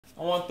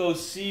I want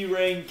those C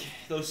rank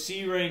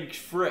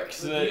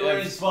fricks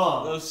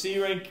those C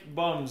rank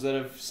bums that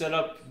have set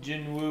up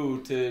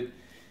Jinwoo to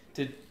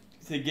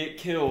get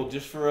killed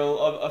just for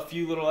a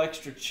few little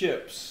extra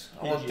chips.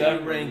 I want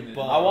that rank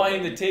bum. I want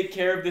him to take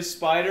care of this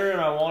spider, and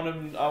I want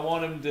him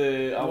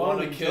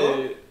to kill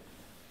him.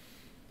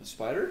 The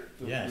spider?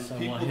 Yes,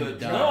 I want him to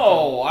die.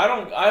 No, I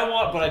don't.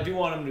 But I do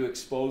want him to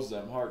expose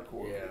them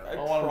hardcore. Yeah,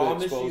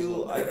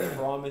 I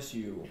promise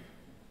you.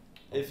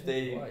 If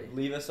they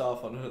leave us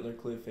off on another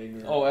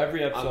cliffhanger,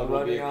 every episode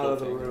will be a out of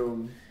the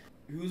room.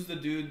 Who's the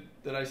dude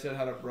that I said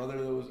had a brother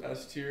that was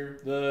S tier?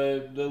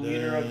 The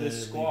leader of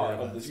this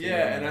squad.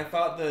 Yeah, and I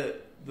thought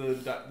that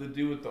the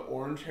dude with the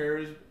orange hair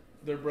is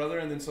their brother,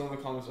 and then some of the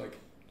comments like,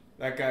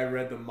 that guy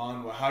read the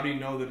manhwa. How do you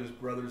know that his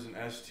brother's an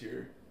S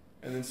tier?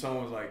 And then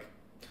someone was like,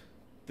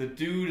 the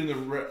dude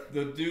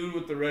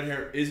with the red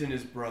hair isn't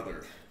his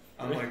brother.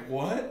 I'm like,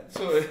 what?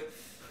 So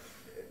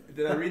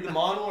did I read the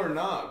manhwa or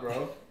not,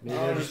 bro? I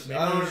don't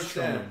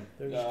understand.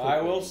 I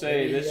will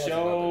say this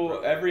show,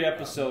 every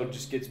episode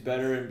just gets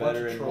better and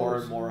better and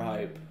more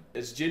hype.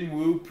 As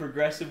Jinwoo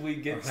progressively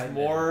gets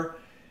more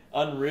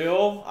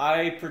unreal,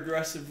 I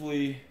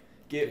progressively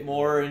get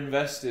more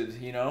invested.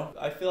 You know.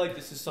 I feel like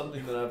this is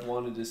something that I've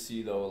wanted to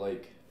see though,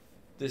 like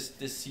this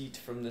deceit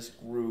from this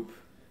group.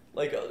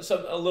 Like a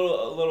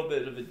little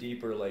bit of a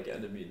deeper like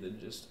enemy than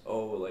just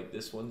like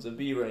this one's a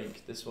B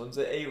rank, this one's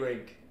an A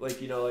rank. Like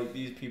like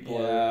these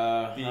people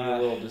are being a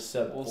little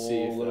deceptive. We'll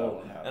see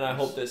if and I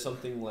hope that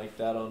something like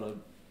that on a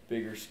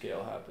bigger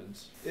scale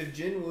happens. If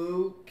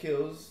Jinwoo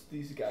kills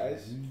these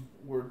guys,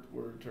 we're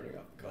turning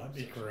off the That'd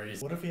be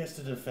crazy. What if he has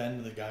to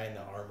defend the guy in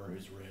the armor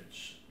who's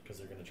rich because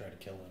they're gonna try to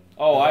kill him?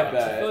 Oh, I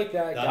bet. I feel like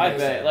that. I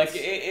bet. Like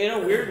in a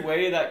weird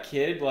way, that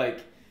kid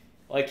like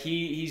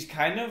he's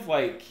kind of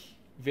like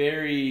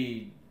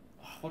very,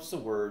 what's the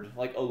word,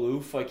 like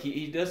aloof. Like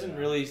he doesn't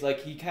really,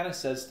 like he kind of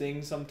says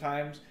things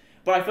sometimes,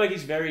 but I feel like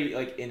he's very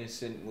like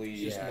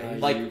innocently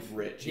like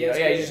rich.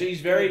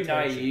 He's very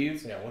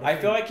naive. I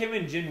feel like him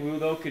and Jinwoo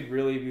though could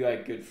really be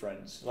like good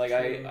friends. Like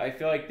I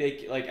feel like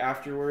they like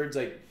afterwards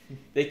like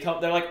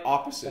they're like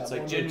opposites.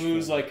 Like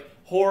Jinwoo's like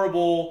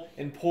horrible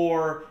and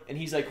poor, and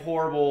he's like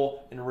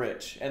horrible and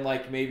rich, and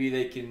like maybe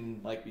they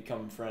can like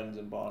become friends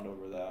and bond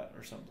over that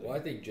or something. Well, I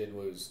think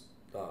Jinwoo's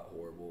not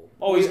horrible.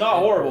 Oh, he's not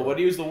horrible, but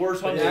he was the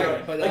worst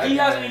hunter. Like he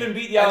hasn't even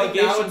beat the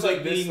allegations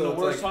like being the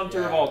worst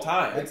hunter of all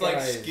time. It's like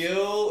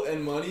skill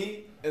and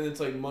money, and it's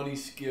like money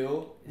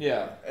skill.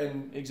 Yeah,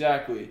 and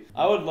exactly.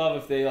 I would love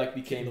if they like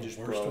became just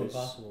bros.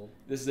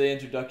 This is the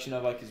introduction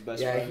of like his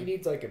best friend. Yeah, he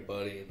needs like a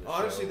buddy in the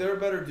Honestly, show. They're a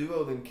better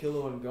duo than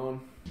Kilo and Gon.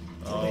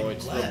 Oh,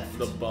 it's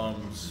the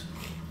bums.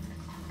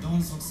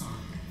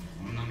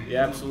 The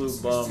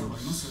absolute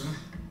bums.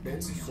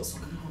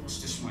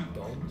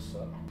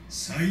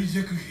 最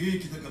弱兵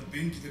器だか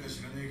便器だか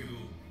知らねえけど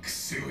く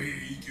せ弱い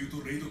E 級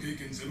とレイド経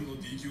験ゼロの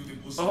D 級で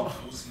ボスを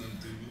倒すなん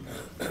て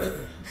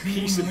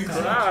Piece of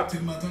crap. って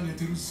また寝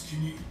てる隙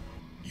に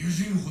ユ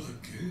ジンホだっ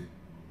け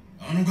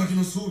あのガキ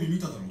の装備見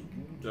ただろ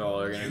Oh,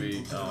 they're gonna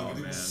be. Oh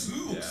man,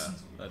 yeah,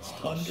 that's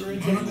tough.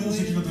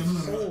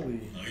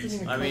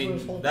 I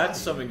mean, that's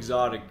some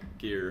exotic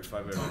gear if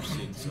I've ever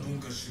seen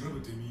some.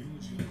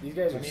 These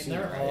guys are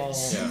they're all.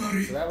 So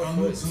that would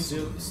put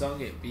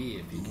Sung at B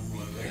if he can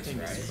beat this,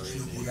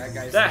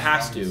 right? That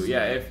has to,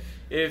 yeah.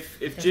 If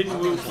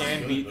Jinwoo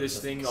can beat this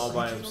thing all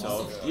by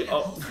himself,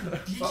 wow.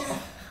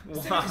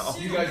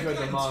 You guys read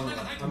the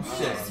manga. I'm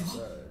sick.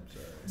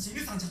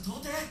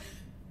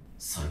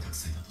 再覚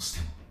醒だとし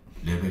ても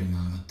レベルが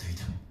上がってい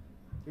ても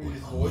Dude,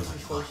 his voice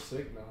is so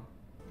sick now.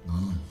 な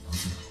のにな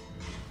ぜだ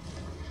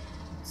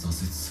挫折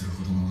する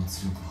ほどの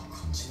圧力は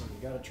感じない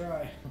You gotta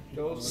try.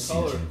 Show us the 新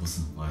color. 規のボス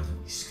の前で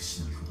も意識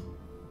しないほど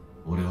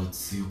俺は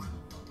強くなっ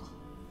たんだ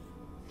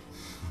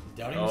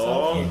Doubting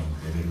himself? レ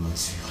ベルは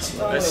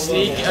18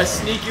 A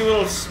sneaky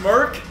little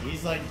smirk.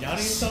 He's like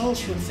doubting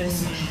himself but saying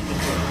he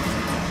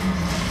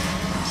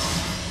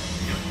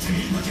やってみ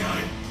るだけあ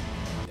れ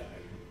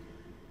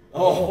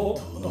Oh,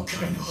 この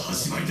回の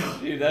始まりだ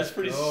dude, that's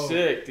pretty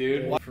sick,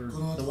 dude. For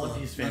the One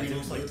Piece fans, it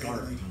looks like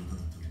Garp.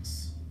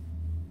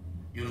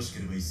 よろしけ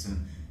れば一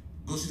戦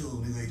ご指導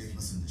お願いでき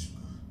ませんでしょ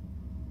うか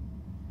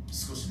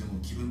少しでも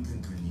気分転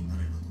換にな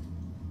ればと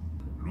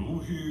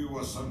老兵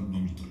はさるの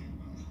みという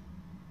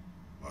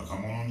が若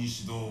者に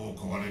指導を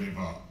請われれ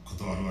ば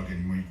断るわけ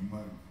にもいくま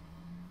い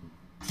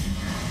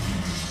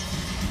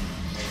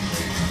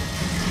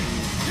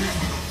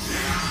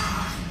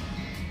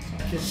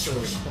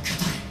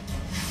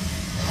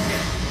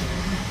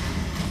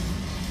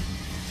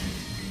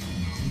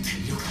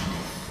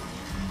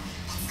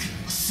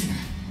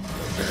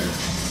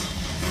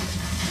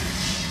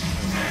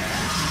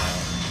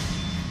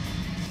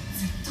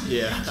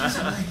Yeah.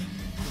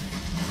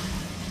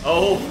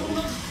 Oh,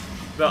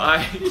 the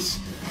eyes.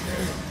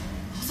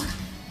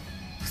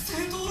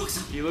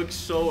 He looks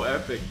so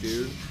epic,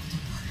 dude.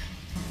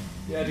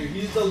 Yeah, dude,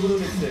 he's the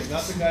lunatic,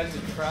 not the guy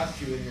that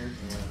trapped you in here.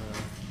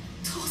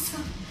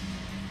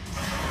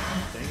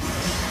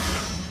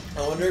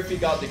 I wonder if he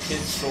got the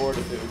kid's sword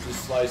if it would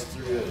just slice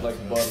through it like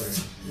butter.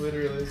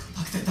 Literally.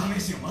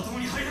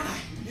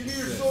 Give me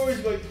your sword.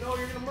 He's like, no,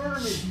 you're gonna murder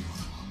me.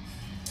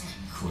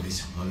 Oh,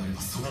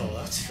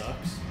 that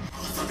sucks.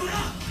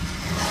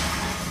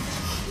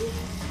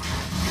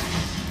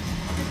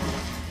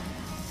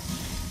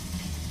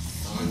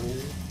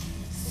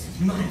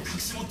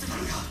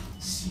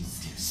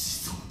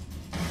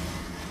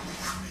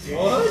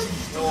 What?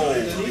 No.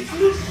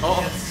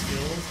 Oh,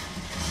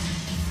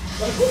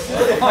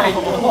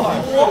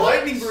 Oh,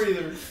 lightning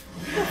breather.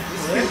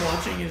 This kid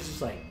watching is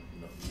just like,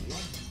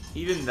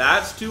 even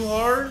that's too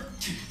hard?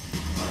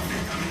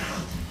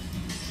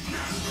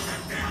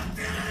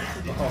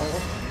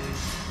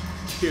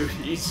 Dude,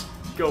 he's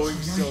going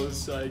so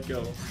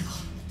psycho.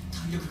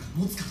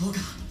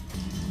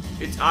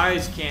 Its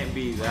eyes can't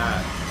be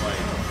that, like...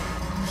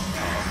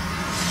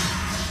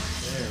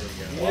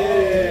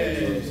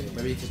 Yay.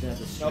 maybe he just has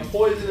the Now strength.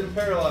 poisoned and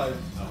paralyzed.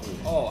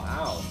 Oh,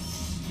 ow.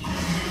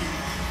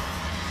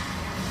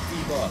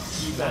 Debuff.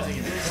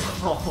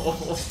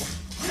 Oh,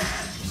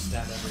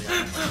 Stab every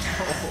eye.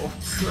 oh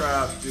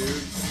crap,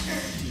 dude.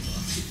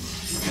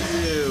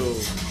 Ew.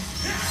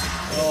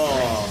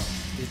 Oh.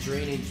 Is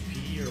drain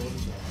HP or what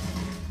is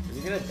that? Is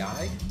he gonna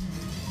die?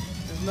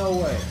 There's no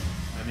way.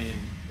 I mean,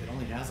 it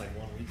only has like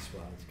one weak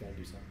spot. It's gotta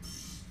do something.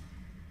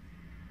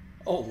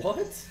 Oh,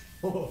 what?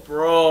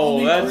 Bro,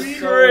 Only that's three?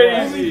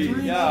 crazy. Only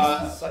three?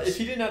 Yeah, if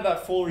he didn't have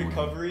that full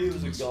recovery, it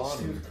was a He was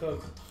goner.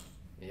 cooked.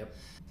 Yep.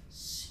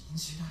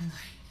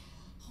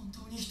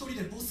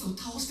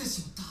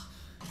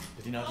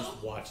 Did he not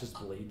just watch his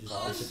blade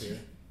just disappear?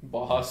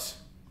 Boss.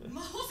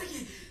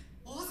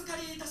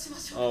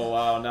 Oh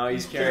wow, now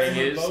he's carrying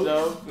his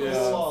stuff. Yeah.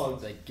 Yeah.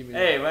 It's like, give me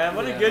Hey that. man,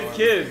 what a Give me that good arm.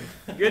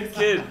 kid. Good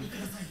kid.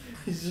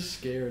 He's just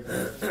scared.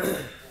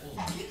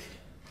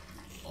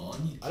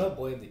 I don't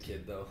blame the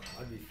kid though.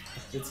 I'd be.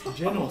 It's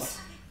Genos.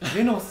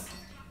 Genos.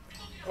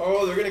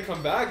 Oh, they're gonna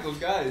come back, those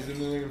guys, and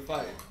then they're gonna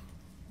fight.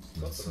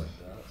 Something like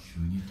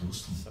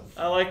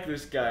that. I like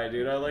this guy,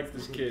 dude. I like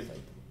this kid.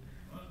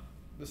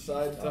 The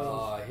side tunnel.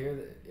 Oh, I hear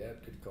that. Yeah,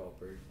 good call,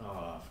 Bird. Oh,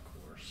 of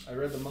course. I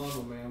read the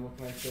manga, man. What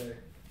can I say?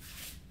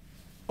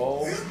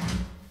 Oh.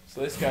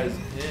 So this guy's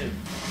him.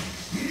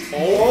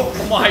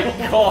 Oh my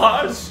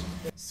gosh.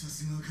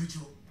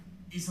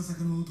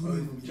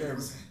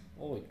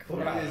 Holy What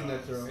crap. is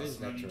Netero? It is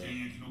Netero.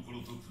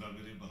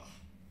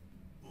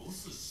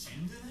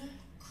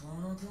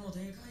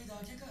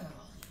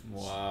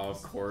 Wow,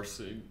 of course.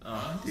 Dude,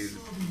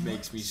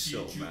 makes me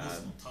so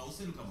mad.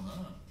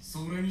 そ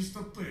れにし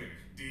たって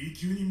D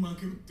級に負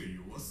けるって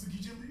弱すぎ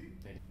じゃね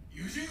え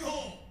ユジン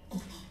ホ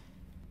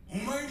お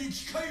前に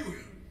機会をやる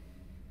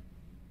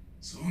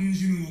孫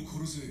ジヌを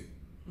殺せ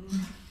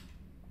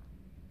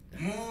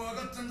もう分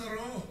かったんだろ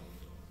う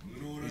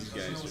These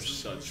guys are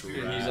such He's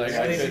rats. like,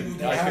 I couldn't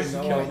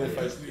kill him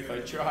if I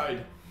tried.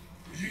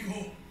 ユジン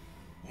ホ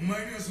お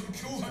前にはその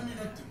共犯に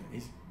なってもら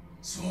う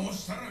そう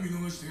したら見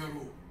逃してやろう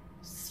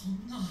そ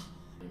んな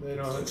They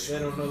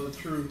don't know the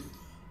truth.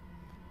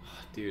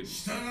 Dude,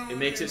 it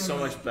makes it so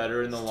much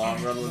better in the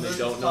long run when they They're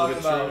don't just know the talking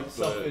about truth,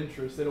 but...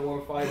 self-interest. They don't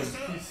want to fight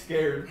him. He's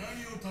scared.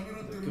 何をため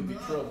らってる There could ん be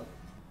だ trouble.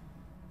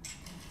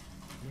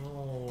 No.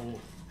 お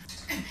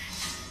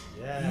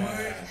前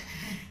Yeah.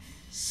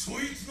 そ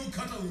いつの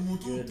肩を持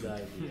とう Good と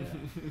idea.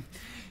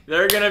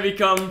 They're gonna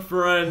become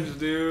friends,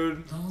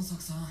 dude. 探索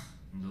さ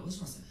んどう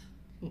します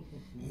お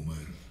前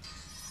ら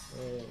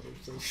Oh,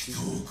 they're so 人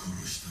stupid. を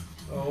殺した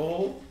こと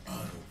Oh.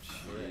 ある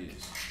Jeez.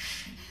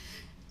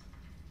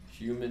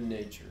 Human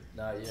nature.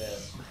 Not yet.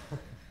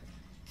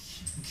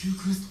 緊急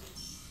クエス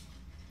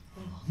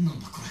トなん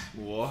だこ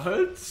れ What?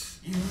 今し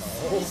てん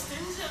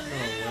じゃね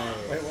えよ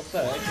Wait, what the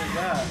heck is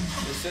that?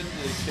 They said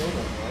they killed him,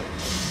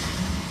 right?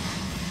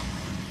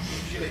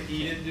 Should they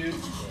eat it, dude?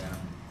 Yeah.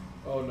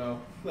 Oh no.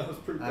 That was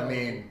pretty I powerful.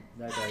 mean,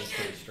 that guy's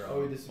pretty Oh,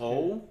 strong. he disappeared.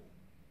 Oh?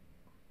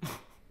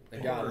 They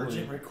got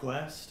urgent him.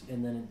 request,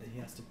 and then he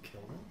has to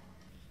kill him.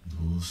 ど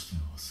うして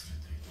忘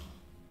れていた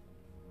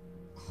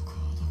ここ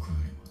はどこよ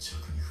りも弱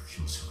肉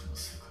強食の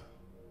世界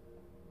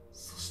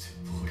そして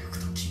暴力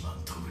と欺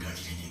瞞と裏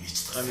切りに満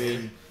ちた I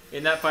mean,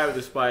 in that fight with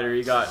the spider,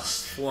 he got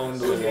flown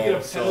to the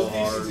wall so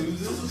hard. ど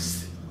う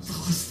し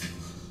て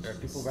There are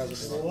people guys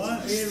with the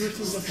What? He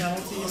receives a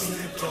penalty and he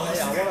doesn't kill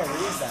Hey, I him? want to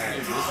read that.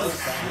 This is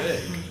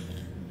Sick.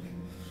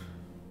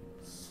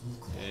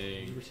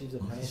 He Dang. receives a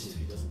penalty if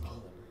he doesn't kill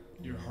them.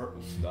 Your heart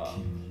will stop.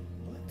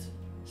 What?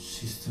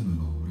 システム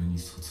が俺に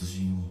殺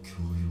人を強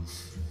要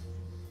する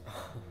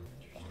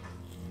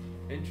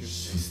Interesting.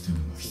 システム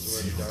が This is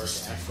where the 必要 dark と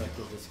している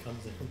aspect of this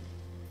comes in.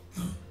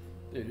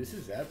 Dude, this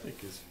is epic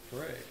as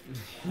frick.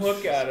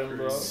 Look at him,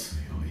 bro. 強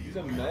He's い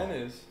a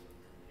menace.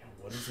 Yeah,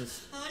 what is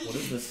this? What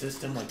is the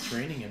system like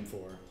training him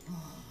for?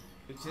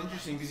 It's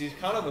interesting because he's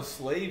kind of a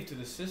slave to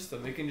the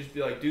system. It can just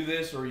be like, do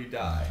this or you な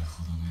die. る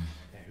ほどね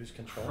Yeah, who's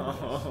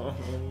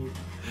controlling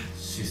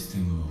システ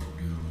ムは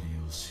俺を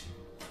利用し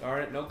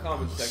Alright, no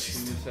comment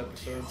section in this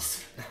episode.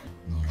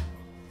 なら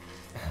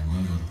お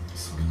前らだって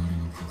それなり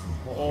の覚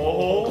悟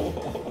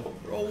Oh!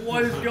 Bro,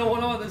 what is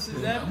going on? This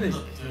is epic. this?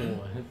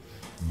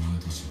 お前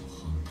たちの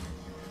判断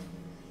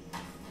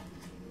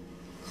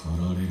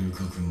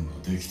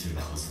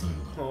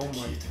Oh my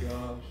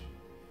gosh.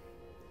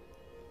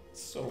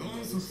 So 贋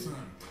amazing. 作さん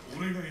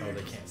俺がや Oh, る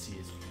they can't see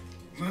his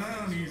な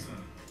あ兄さん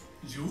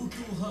状況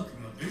把握が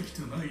でき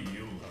てない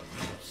よう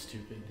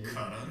stupid だ dude. 駆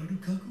られる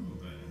覚悟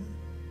だ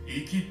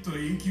生きった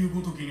永久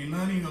ごときに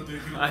何ができる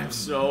I'm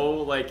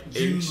so like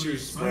人類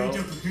anxious, 最 bro.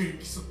 弱兵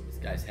器さ This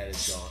guy's head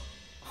is gone.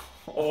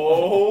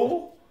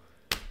 Oh,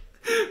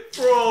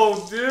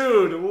 bro,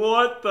 dude,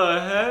 what the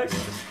heck?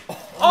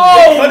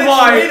 Oh cut it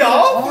my straight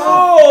off?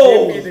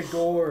 god! Give me the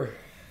gore.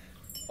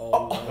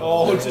 Oh, no.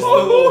 Oh, just a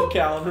little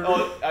counter.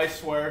 Oh, I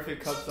swear if it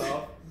cuts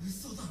off.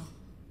 嘘だ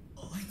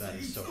ろあいつ That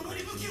is いつ so の間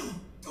に武器を crazy.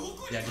 ど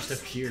こに Yeah, just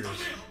appears.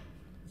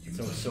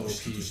 So so した OP. と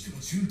して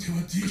も順手は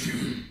D 級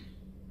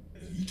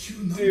E 級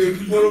なんだ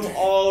Dude, put them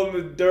all in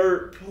the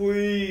dirt,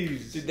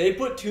 please. Dude, they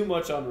put too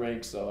much on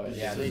ranks though. I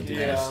Yeah, just they think. did.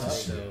 Yeah.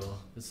 So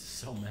this is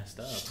so messed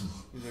up. 人は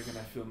He's like, and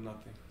I feel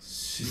nothing.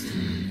 システ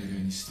ムの命令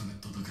に従っ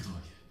ただけだ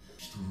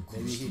人を Maybe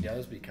殺 he した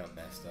does become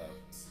messed up.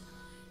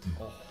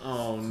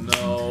 Oh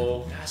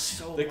no. That's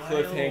so The wild.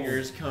 cliffhanger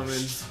is coming.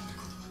 That's so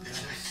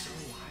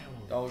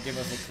wild. Don't give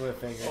us a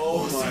cliffhanger.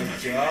 Oh my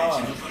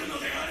god.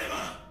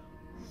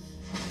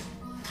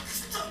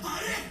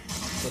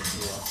 Let's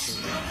do it.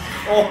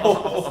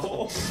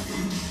 Oh.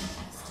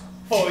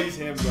 Oh, he's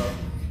him, bro. That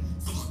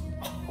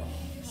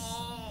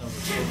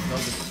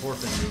was a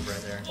forfeit move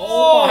right there.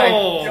 Oh my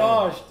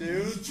gosh,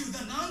 dude. 級が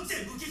なんて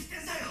武器して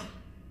んだよ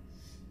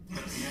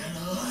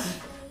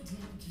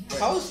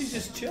How is he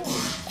just chilling?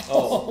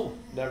 Oh,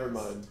 never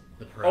mind.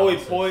 The Oh, he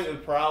paralysis.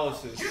 pointed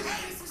paralysis. This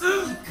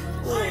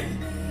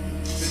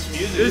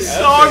music This is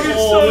song epic. is Oh,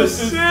 so this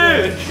is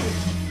sick.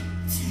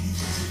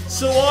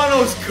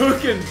 Solano's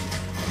cooking.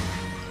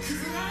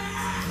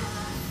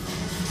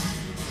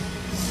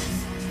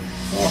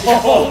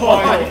 Oh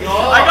my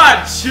god. I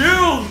got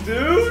chills,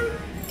 dude.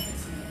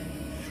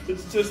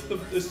 It's just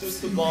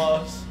the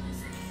boss.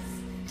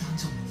 ダン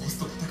ジョンのボス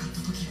と戦っ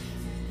た時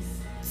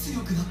強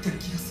くなってる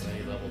気がす So る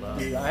he leveled up.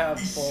 Dude, I have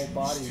full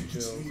body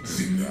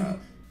chills. だが同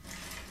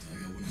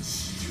じ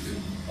支柱で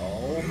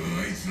Oh.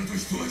 あいつらと一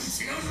味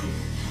違うぞ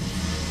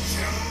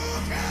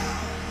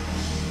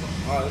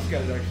Wow, this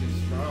guy's actually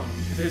strong.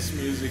 This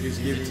music is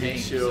giving me Tank,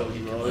 so chills, he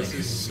can, bro. like, This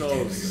is so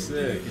He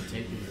sick. could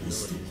take his ボ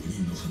スと abilities. 5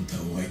人のハンタ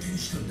ーを相手に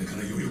したんだか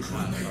ら余力は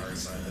Not ない hard, but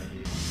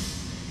he,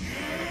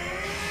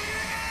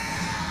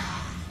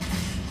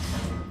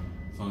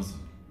 ファンさん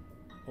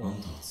あん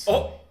たは強い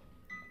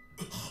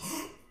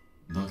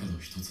だけど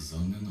一つ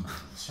残念なこ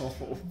とを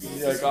し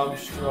He's like, I'm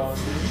strong.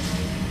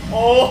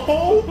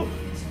 Oh.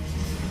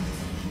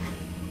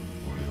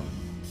 俺は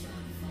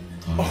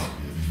タイムレベル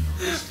の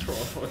Bro,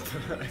 what the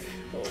heck?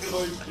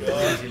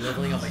 is he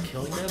leveling up by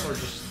killing them or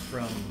just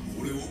from?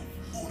 俺を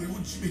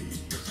地面に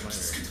叩き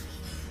つけた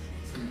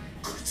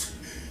こいつ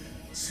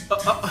絶対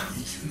に2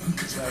級なん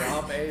かじゃない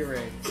I'm A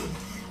rank.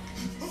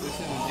 This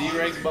is a D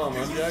rank bum,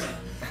 huh, Jack?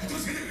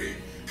 助けてくれ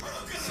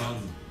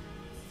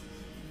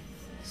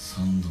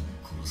3度も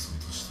殺そう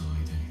とした相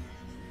手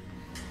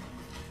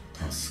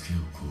に助けを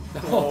こう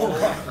こん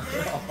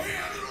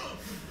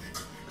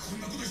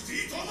なことしてい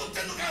いと思っ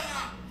てんのか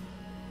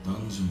ダ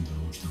ンジョンで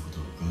起きたこと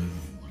は外部に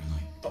漏れない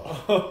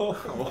Oh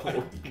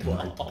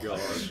my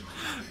gosh.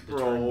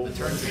 Bro. The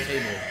turn of the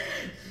table.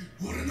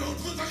 俺のこ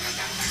とが Oh,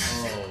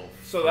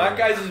 So that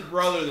guy's his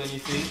brother, then you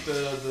think,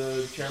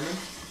 the chairman?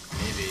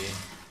 maybe.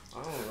 I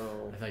don't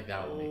know. I think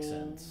that would make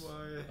sense.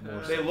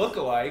 More They look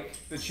alike.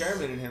 The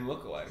chairman and him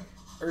look alike.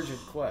 Urgent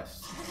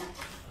quest.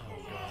 Oh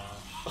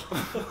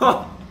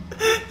gosh.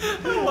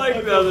 I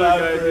like the other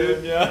guy,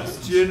 dude. Yeah.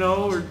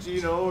 Gino or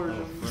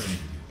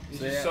He's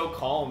So, just yeah. so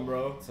calm,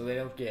 bro. So they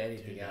don't get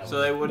anything out.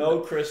 So they wouldn't. No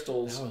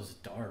crystals. That was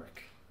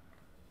dark.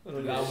 That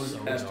was so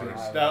epic.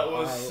 dark. That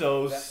was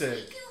so That-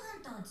 sick. ハ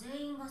ンター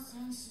全員が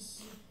戦死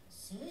し、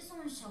生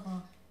存者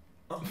が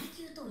B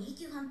級と E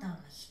級ハンターが1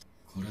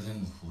これで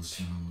も報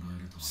酬がもらえ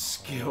るとは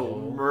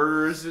Skill,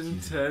 murder's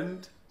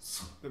intent.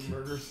 さ The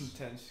murder's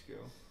intent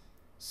skill.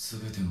 す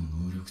べての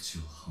能力値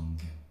を半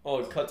減 Oh,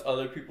 it cuts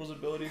other people's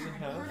abilities in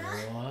なるほ half.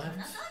 ど。 What? こ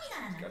の装備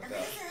なら納得で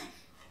す。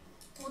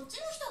こっ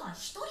ちの人は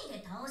一人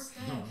で倒して、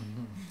こ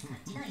っ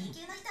ちの E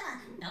級の人は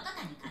どこ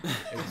かに隠れ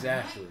てたのね。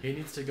 Exactly. He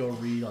needs to go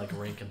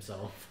rank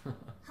himself.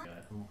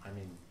 I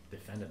mean,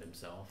 defended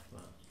himself,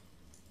 but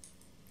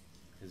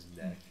His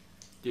neck.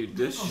 Dude,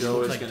 this Oh, show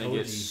looks is like gonna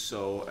get Toji.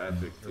 so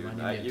epic, dude.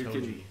 reminding me You of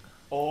can. Toji.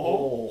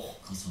 Oh.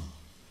 傘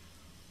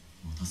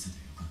持たせて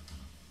よかったな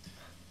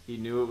He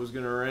knew it was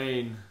gonna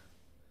rain.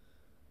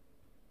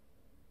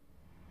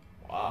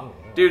 Wow.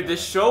 Dude,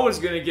 this show is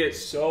gonna get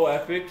so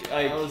epic.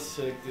 Like, That was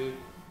sick, dude.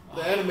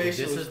 The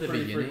animation This was is the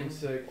pretty beginning? freaking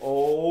sick.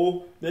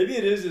 Oh, maybe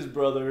it is his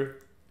brother.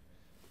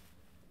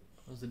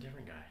 That was a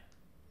different guy.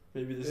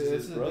 Maybe this Yeah, is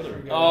this his is a brother.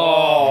 different guy.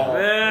 oh You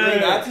man,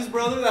 think that's his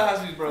brother? That has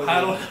to be his brother.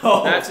 I don't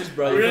know. that's his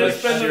brother. We're gonna for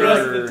spend the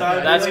rest of the sure.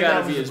 time That's like gotta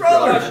that be was his his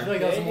brother. I brother. feel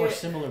like that was a Dang more it.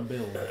 similar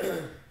build.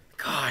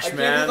 Gosh, I can't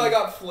man. believe I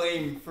got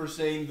flamed for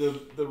saying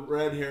the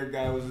red haired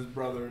guy was his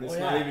brother, and it's Oh,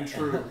 not yeah. even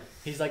true.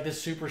 He's like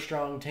this super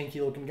strong, tanky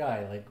looking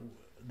guy. Like,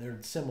 they're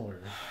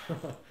similar.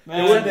 Man,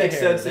 It wouldn't the make hair,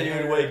 sense the that you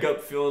would hair- wake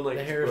up feeling like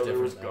the his hair is brother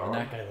was different though, and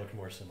gone. that guy looked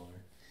more similar.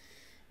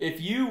 if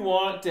you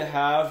want to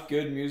have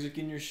good music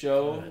in your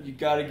show, Good. you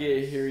got to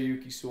get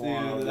Hiroyuki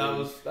Sawano. Dude,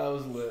 that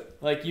was lit.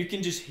 Like you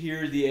can just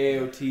hear the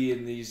AOT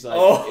in these in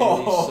Oh.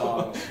 these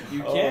songs.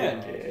 You can.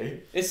 Okay.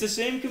 It's the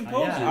same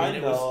composer. Yeah, I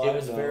mean, it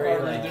was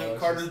very like,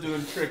 Carter's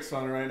doing tricks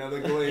on it right now. The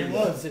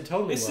glaze. it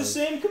totally It's was. the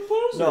same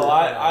composer. No,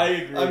 I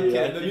agree. I'm kidding.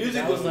 I The think music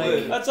that was was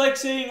lit. That's like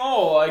saying,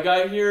 "Oh, like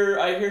I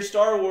hear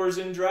Star Wars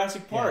in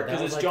Jurassic Park that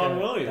because was it's like John a-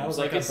 that Williams." was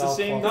Like like it's the about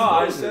same. No,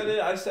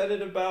 composer. I said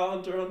it about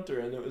Hunter x Hunter,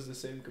 and it was the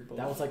same composer.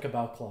 That was like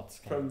about Klotz.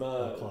 From,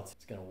 Klotz.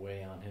 It's gonna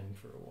weigh on him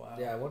for a while.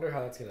 Yeah, I wonder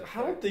how that's gonna. I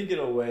don't think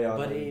it'll weigh on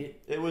But him.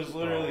 It was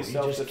literally he just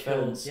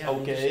self-defense. killed-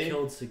 he just Okay,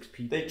 killed 6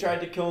 people. they tried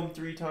to kill him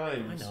 3 I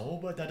times. know,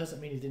 but that doesn't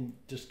mean he didn't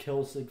just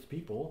kill 6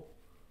 people.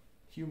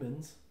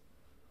 Humans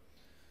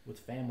with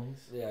families.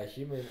 Yeah,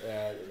 human.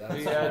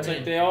 That's Yeah, it's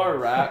like they are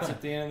rats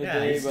at the end of the Yeah,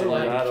 day, he's but still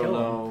like had I to don't kill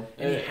him. know.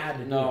 And he had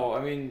to do no, it.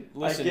 I mean,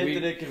 listen, I get we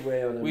that it could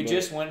weigh on him. we but-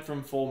 just went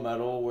from Full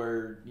Metal,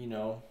 where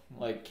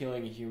like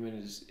killing a human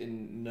is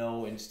in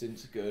no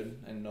instance good,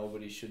 and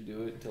nobody should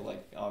do it. To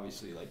like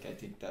obviously, like I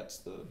think that's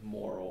the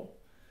moral,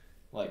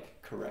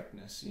 like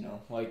correctness.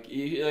 Like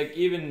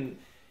even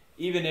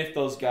if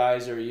those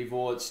guys are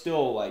evil, it's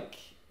still like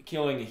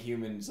killing a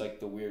human is like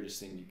the weirdest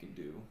thing you can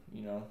do.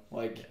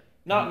 Like. Yeah.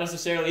 Not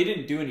necessarily, he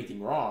didn't do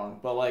anything wrong,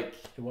 but like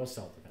It was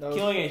self-defense. That was-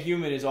 killing a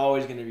human is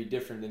always going to be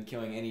different than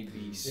killing any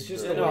beast. It's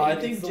just or- the No, way I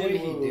he- think it's the way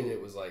he Jinwoo- did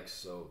it was like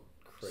so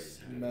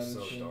crazy. It was so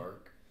Mention.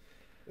 dark.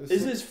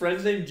 Isn't his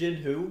friend's name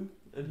Jinwoo?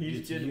 And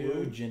he's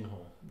Jinwoo.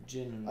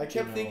 Jinho. I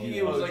kept Jinho, thinking yeah.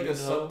 it was like a Jinho.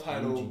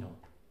 subtitle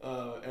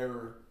Jinho.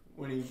 error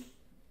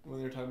when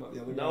they were talking about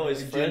the other guy. No,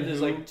 his Like friend is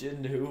Jinwoo. like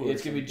Jinwoo.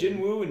 It's going to be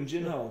Jinwoo and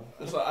Jinho.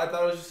 So I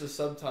thought it was just a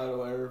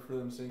subtitle error for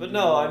them saying. But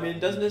no, Jinwoo. I mean,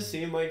 doesn't it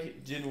seem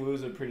like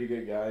Jinwoo's a pretty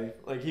good guy?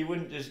 Like he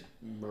wouldn't just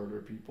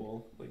murder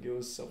people. Like it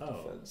was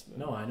self-defense, man.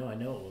 No, I know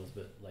it was,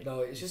 but like.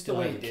 No, it's he just the still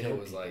way had he to did kill it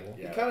was like. people.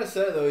 He Yeah. kind of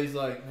said it though. He's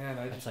like, man,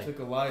 I just like- took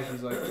a life.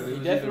 He's like, He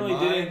definitely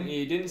didn't.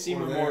 He didn't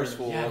seem or theirs.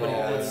 remorseful. Yeah, at but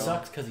all, it you know?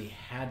 sucks because he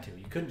had to.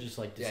 You couldn't just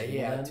like Yeah, disable he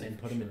had them to, and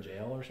for put him in sure.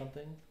 jail or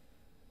something.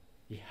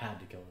 He had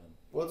to kill them.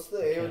 What's the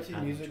You can't AOT have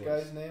no music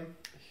choice. guy's name?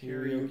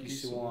 Hiroyuki Dude,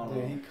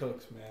 Sawano. he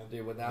cooks, man.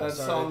 Dude, when That started,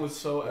 song was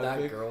so when that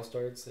epic. girl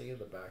started singing in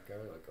the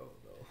background, like, oh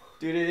no.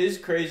 Dude, it is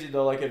crazy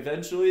though. Like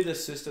eventually, the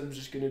system's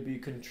just gonna be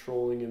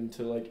controlling him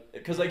to like,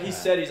 because like he Yeah.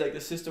 said, he's like the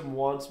system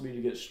wants me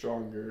to get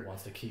stronger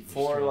Wants to keep me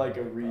for strong, like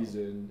a no problem.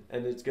 reason,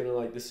 and it's gonna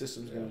like the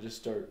system's gonna Yeah. just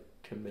start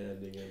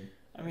commanding him.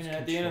 I mean, It's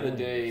at the end of the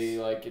controlling day,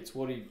 us. like it's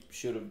what he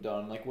should have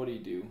done. Like, what do?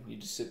 You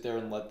just sit there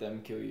and let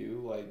them kill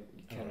you? Like,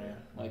 you Oh, kind of yeah.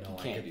 like No, you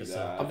I can't get do the that.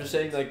 self- I'm just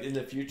saying, like in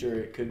the future,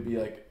 it could be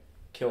like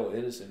kill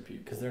innocent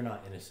people Because they're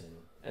not innocent.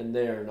 and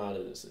they are not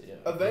innocent. Yeah,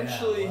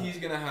 Eventually, Yeah, well. he's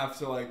gonna have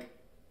to like,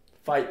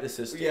 fight the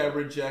system.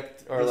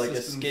 reject or the like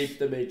system's- escape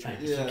the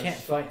matrix. Yeah, you can't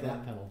fight something.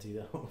 that penalty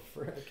though.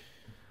 Frick.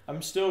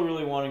 I'm still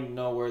really wanting to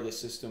know where the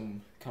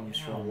system comes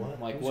Yeah, from. what-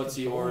 Like, who's what's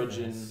the controlling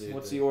origin? this? Dude,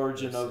 What's the- the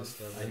origin the of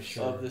system I'm is-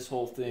 sure. of this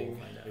whole thing?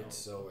 We'll find out. It's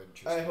so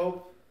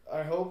interesting.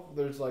 I hope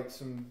there's like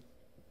some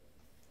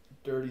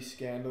dirty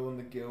scandal in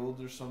the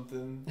guilds or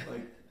something.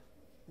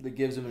 That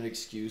gives them an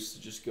excuse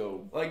to just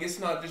go. Like it's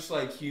not just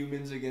like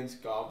humans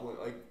against goblin,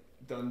 like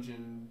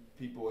dungeon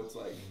people. It's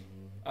like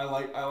I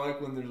like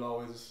when there's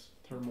always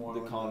turmoil.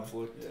 The in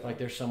conflict. Yeah. Like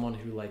there's someone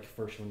who like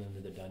first went into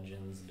the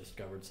dungeons and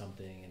discovered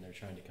something and they're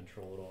trying to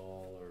control it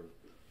all or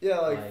yeah,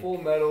 like like- Full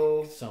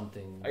Metal.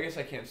 something. I guess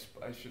I can't.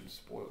 I shouldn't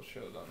spoil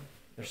shows on.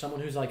 There's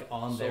someone who's like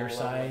on So their level.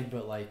 side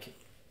but like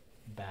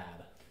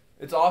bad.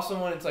 It's awesome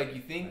when it's like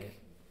you think Right?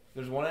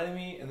 there's one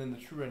enemy and then the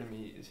true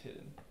enemy is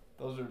hidden.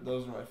 Those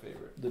are my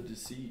favorite. The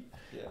deceit.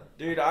 Yeah.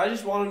 Dude, I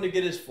just want him to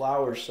get his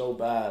flowers so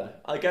bad.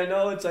 Like I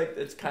know it's like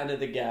it's kind of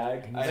the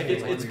gag. He's Like gonna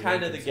it's like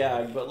kind of the re-rank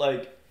himself. gag, but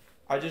like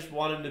I just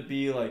want him to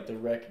be like the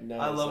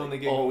recognized. I love like, when they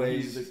get oh,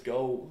 glazed. he's the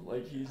GOAT.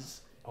 Like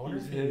he's I wonder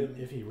He's if him.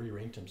 if he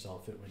re-ranked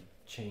himself it would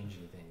change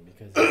anything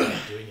because he's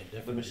like doing it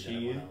differently than machine?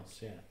 everyone else.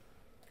 Yeah.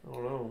 I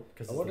don't know.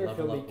 Because I wonder if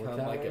he'll become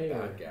like a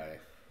bad guy.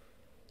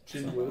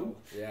 Jinwoo?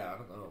 Yeah, I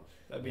don't know.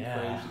 That'd be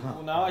Yeah. crazy.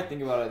 Well, now I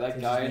think about it, that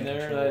He's guy just in being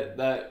there, controlled.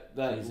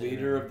 that He's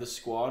leader in. of the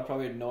squad,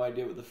 probably had no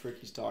idea what the frick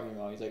he's talking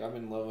about. He's like, I've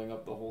been leveling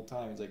up the whole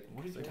time. He's like,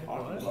 what are you Like,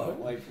 talking what?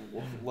 about? Like,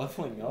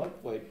 leveling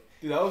up? Like,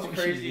 Dude, that was What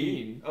do you crazy.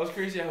 mean? That was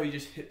crazy how he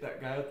just hit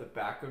that guy with the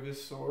back of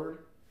his sword.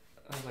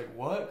 I was like,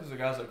 what? Because the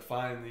guy's like,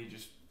 fine, and he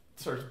just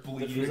starts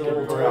bleeding physical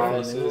everywhere.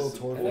 paralysis. little And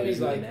torn And then he's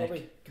in the like, neck. probably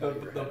The,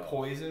 cut your the head off.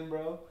 poison,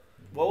 bro.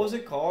 What was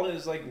it called? It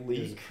was like There's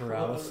leak.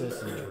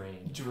 paralysis and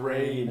drain.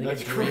 Drain. I think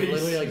That's it crazy.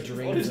 literally like What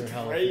drains is their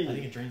health. drain? I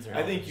think it drains their I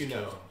health. think and you just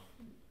know.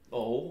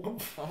 kills them.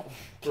 Oh.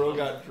 Bro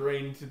got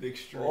drained to the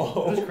extreme. It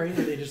was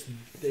crazy.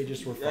 They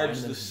just were fine.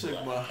 That's the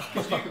Sigma.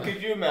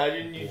 could you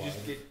imagine you just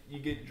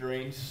get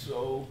drained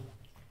so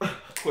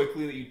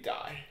quickly that you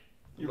die?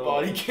 Your No.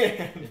 body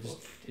can't.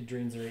 It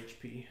drains their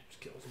HP.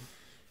 Just kills them.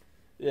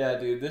 yeah,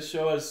 dude, this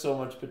show has so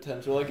much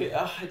potential. Like,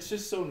 it's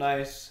just so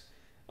nice.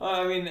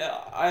 I mean,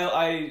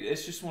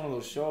 it's just one of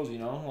those shows, you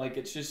know? Like,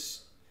 it's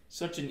just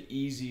such an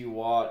easy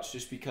watch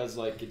just because,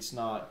 like, it's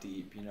not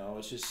deep, you know?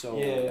 It's just so...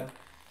 Yeah.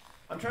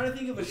 I'm trying to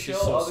think of a It's show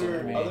just so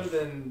other cinematic.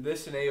 than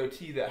this and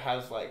AOT that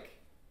has like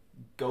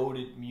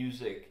goated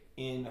music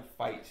in a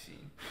fight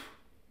scene.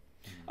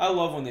 I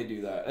love when they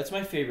do that. That's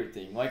my favorite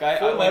thing. Like I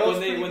Full like Metal's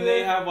when pretty they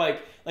good. have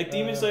like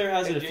Demon Slayer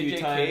has it and a few JJK,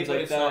 times. but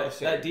Like it's not the that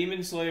same. that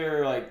Demon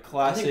Slayer like I think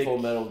classic. Full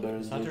Metal better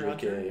than Hunter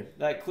x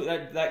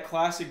JJK. That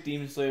classic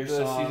Demon Slayer The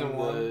song, season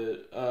one?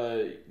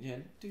 yeah,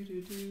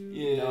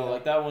 Yeah. no,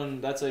 like that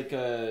one. That's like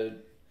That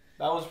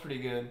was pretty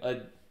good.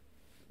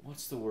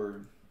 what's the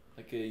word?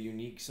 Like a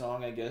unique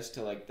song, I guess,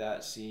 to like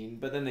that scene.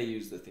 But then they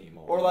use the theme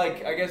over. Or like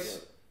and I over,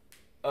 guess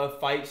a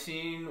fight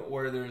scene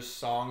where there's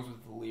songs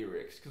with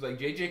lyrics, because like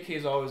JJK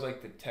is always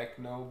like the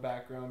techno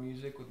background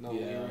music with no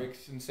Yeah.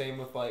 lyrics, and same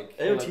with like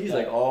AOT's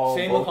like all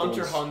same vocals.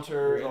 with Hunter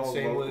Hunter, It's and all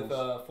same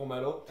vocals. with Full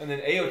Metal, and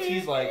then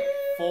AOT's like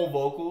full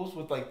vocals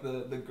with like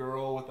the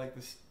girl with like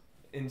this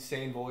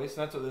insane voice.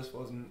 That's what this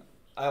was, and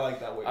I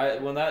like that way.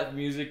 when that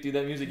music, dude,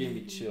 that music gave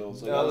me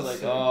chills. Like, That I was was like,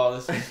 sick. oh,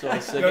 this is so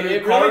sick. No, it dude,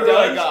 really Carter,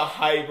 does. like, got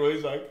hype, bro.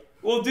 He's like,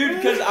 Well, dude,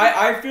 because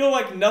I feel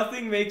like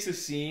nothing makes a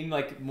scene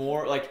like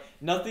more like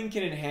nothing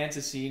can enhance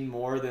a scene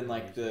more than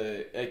like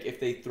the like if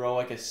they throw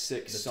like a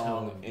sick The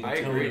song tone. into I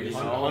it, agree, you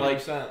 100%. know?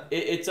 Like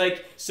it's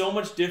like so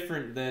much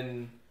different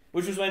than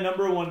which was my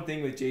number one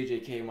thing with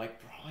JJK. I'm like,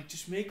 bro, like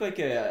just make like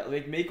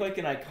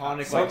an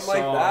iconic Something like like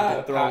song that,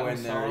 to throw patent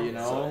in there, song, you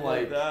know? Something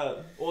like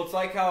that. well, it's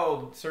like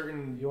how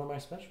certain You are my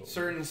special.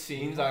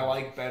 scenes I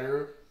like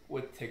better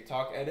with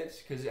TikTok edits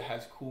because it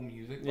has cool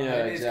music behind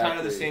Yeah, it. It's kind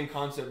of the exactly. same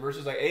concept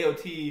versus like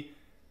AOT,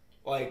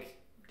 like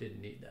Didn't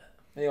need that.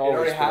 They always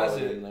already throw has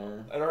it it. in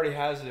there. it already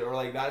has it, or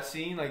like that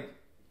scene, like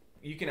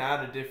you can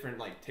add a different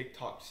like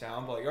TikTok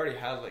sound, but like it already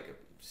has like a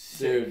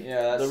sick. Dude,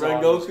 Yeah, that the song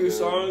is Rengoku good.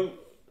 song,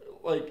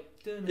 like,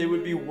 it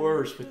would be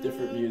worse with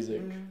different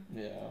music.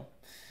 Yeah.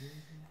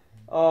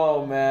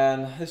 Oh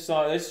man,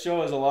 this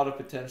show has a lot of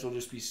potential. to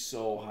Just be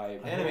so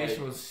hype.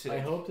 Animation was sick. I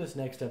hope this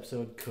next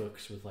episode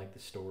cooks with like the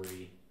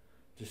story,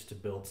 just to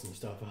build some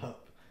stuff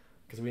up,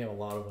 because we have a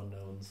lot of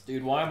unknowns.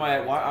 Dude, why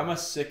I'm a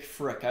sick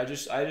frick. I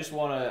just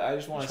wanna I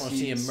wanna see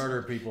see him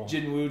murder people.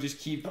 Jinwoo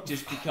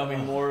just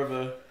becoming more of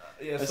a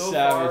Yeah, a so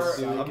savage, far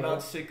dude. I'm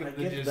not sick I of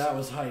the get just that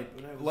was hype.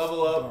 But it was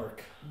level up.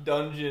 dark.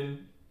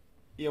 dungeon.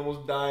 He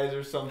almost dies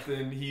or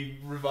something. He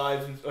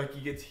revives and like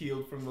he gets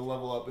healed from the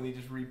level up, and he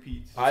just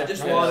repeats. I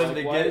just Yeah, want him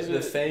like, to why get is the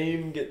it-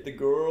 fame, get the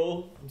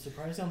girl. I'm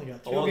surprised I only got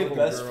I two. want get the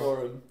the best girl.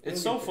 for him.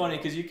 It's so funny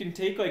because you can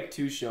take like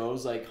two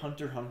shows like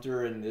Hunter x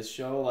Hunter and this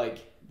show. Like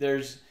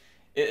there's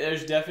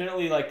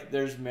definitely like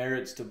there's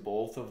merits to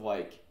both of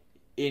like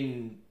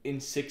in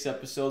 6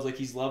 episodes like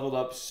he's leveled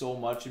up so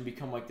much and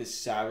become like this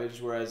savage.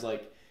 Whereas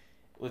like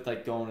with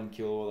like Gon and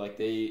Killua like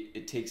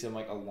it takes him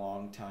like a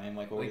long time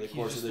like over Like, the he's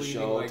course of just the leaving,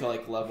 show like- to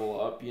like level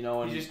up, you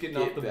know, and He's just getting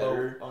get off the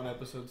better. boat on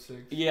episode 6.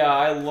 Yeah,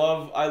 I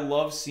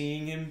love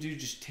seeing him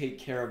just take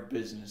care of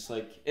business.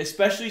 Like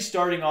especially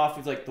starting off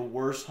with like the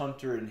worst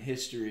hunter in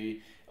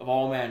history of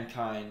all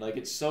mankind. Like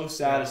it's so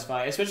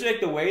satisfying. Especially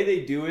like the way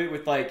they do it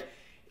with like,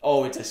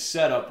 oh, it's a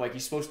setup, like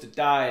he's supposed to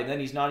die and then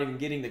he's not even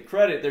getting the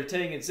credit. They're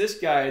saying it's this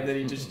guy and then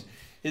he just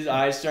his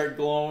eyes start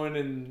glowing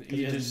and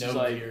he has just no is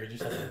like gear,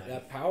 just has a knife.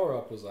 That power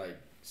up was like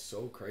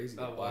so crazy.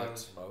 The That black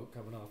was. smoke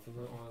coming off of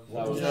it.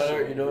 That was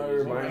You know what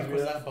it What reminds rank me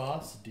was of? that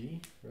boss? D,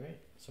 right?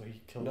 So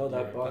he killed. No,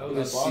 that D, boss right?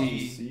 was that boss C.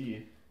 is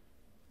C.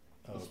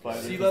 Oh, okay.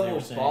 Spider. C Because they level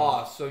were saying-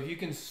 boss. So if you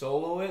can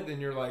solo it, then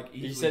you're like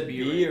easily He said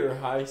B B rank. or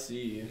high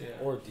C. Yeah.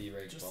 Or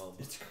D-rank Just, bomb.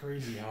 it's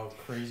crazy how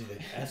crazy the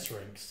S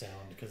ranks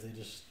sound because they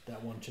just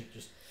that one chick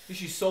just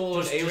She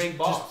soloed an A rank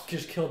boss.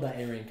 just killed that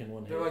A rank in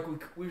one hit. They're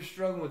like, we were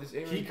struggling with this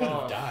A he rank could have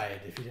boss.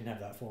 died if he didn't have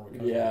that full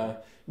recovery. Yeah.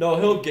 No,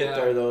 he'll get Yeah.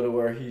 there though to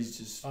where he's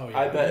just. Oh, yeah,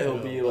 I bet he he'll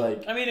will. be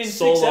like. I mean in 6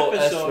 solo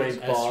episodes S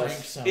rank S boss.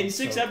 rank sounds in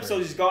 6 so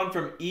episodes he's crazy. gone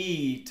from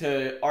E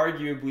to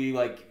arguably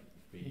like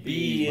B,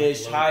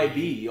 B-ish, like low high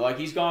B. Like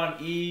he's gone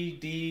E,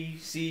 D,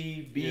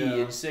 C, B Yeah.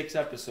 in 6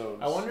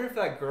 episodes. I wonder if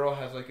that girl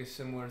has like a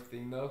similar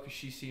thing though, because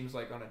she seems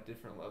like on a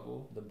different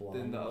level The blonde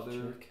than the other.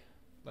 chick.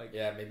 Like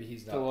Yeah, maybe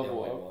he's not To the level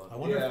only up. I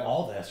wonder Yeah. if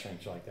all the S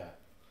ranks are like that.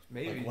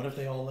 maybe. Like, what if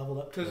they all leveled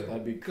up? Because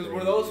That'd be were crazy.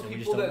 those And we just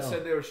people don't that know.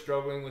 said they were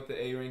struggling with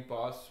the A rank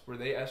boss, were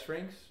they S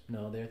ranks?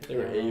 No, They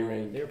were A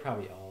rank. They were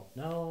probably all.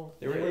 No,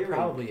 They they were were A rank.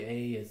 probably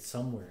A is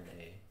somewhere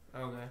in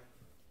A. Okay.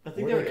 I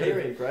think Or they they were could've-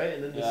 A rank, right?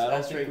 And then this Yeah, I don't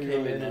S think rank we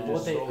came really in and know. What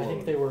just they, I soloed.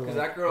 think they were. Because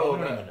like, that girl, well, I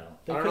don't even know.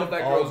 They I don't know if could've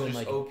that all girl's been, just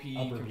like, OP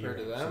upper compared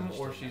to B ranks, them,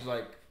 some or just she's don't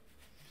like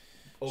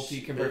OP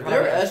She- compared If to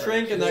they're her S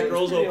rank and that She was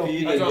girl's pretty OP, OP.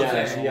 then That's what I'm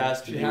yeah, saying. she has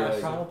to She be has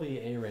like. Probably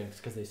A ranks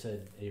because they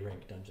said A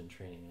rank dungeon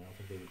training. I don't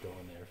think they would go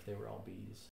in there if they were all Bs.